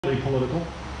mildly political.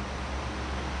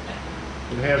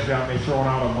 It has got me thrown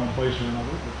out of one place or another,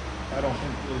 but I don't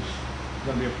think there's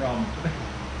going to be a problem today.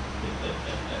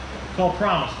 It's called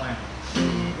Promised Land.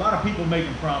 A lot of people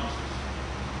making promises.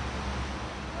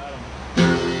 I don't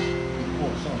know.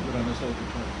 Oh, sounds good on this old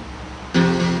guitar.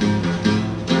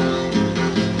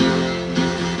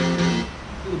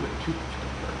 A little bit too much.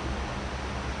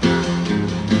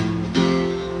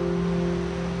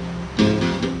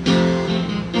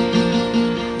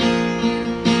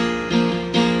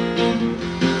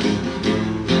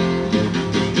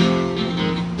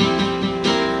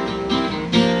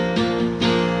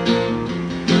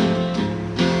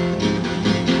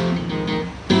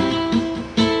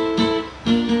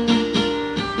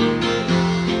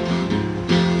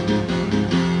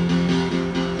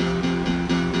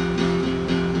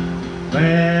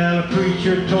 Well, a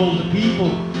preacher told the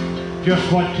people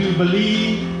just what to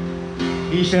believe.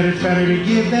 He said it's better to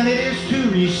give than it is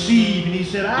to receive. And he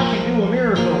said, I can do a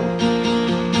miracle.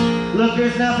 Look,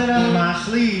 there's nothing up my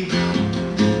sleeve.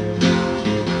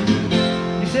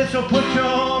 He said, so put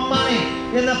your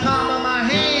money in the palm of my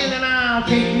hand and I'll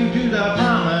take you to the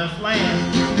promised land.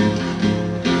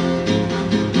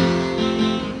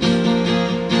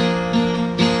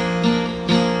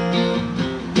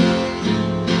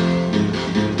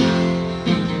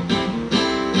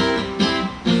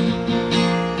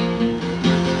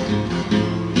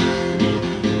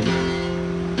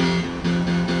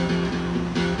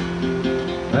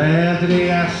 Well,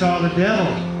 today I saw the devil,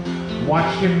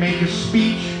 watched him make a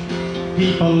speech.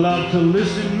 People love to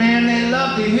listen, man, they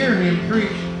love to hear him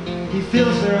preach. He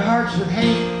fills their hearts with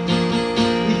hate,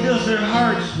 he fills their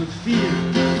hearts with fear.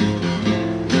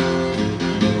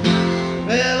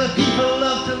 Well, the people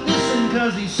love to listen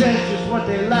because he says just what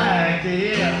they like to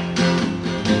hear.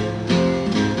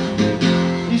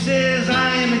 He says,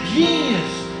 I am a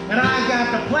genius, and I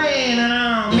got the plan, and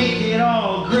I'll make it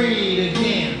all great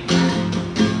again.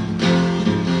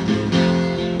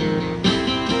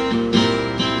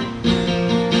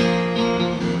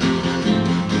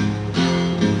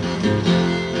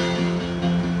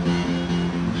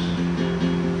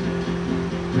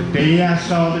 The day I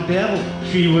saw the devil,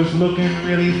 she was looking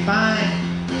really fine,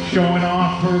 showing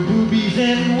off her boobies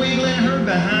and wiggling her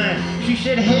behind. She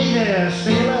said, hey there,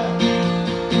 sailor,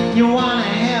 you wanna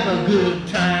have a good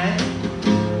time?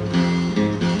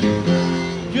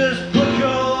 Just put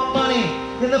your money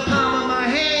in the palm of my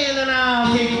hand and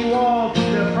I'll take you all to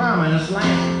the promised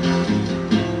land.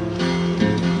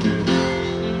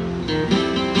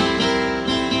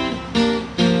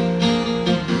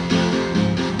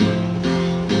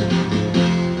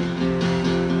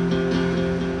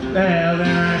 Well,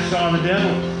 then I saw the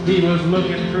devil. He was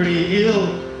looking pretty ill.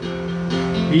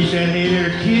 He said, hey there,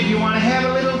 kid, you want to have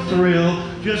a little thrill?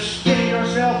 Just stick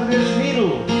yourself with this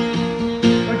needle,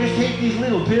 or just take these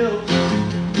little pills.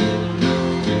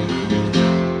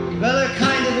 Well, they're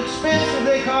kind of expensive.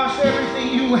 They cost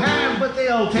everything you have, but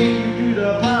they'll take you to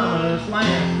the promised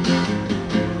land.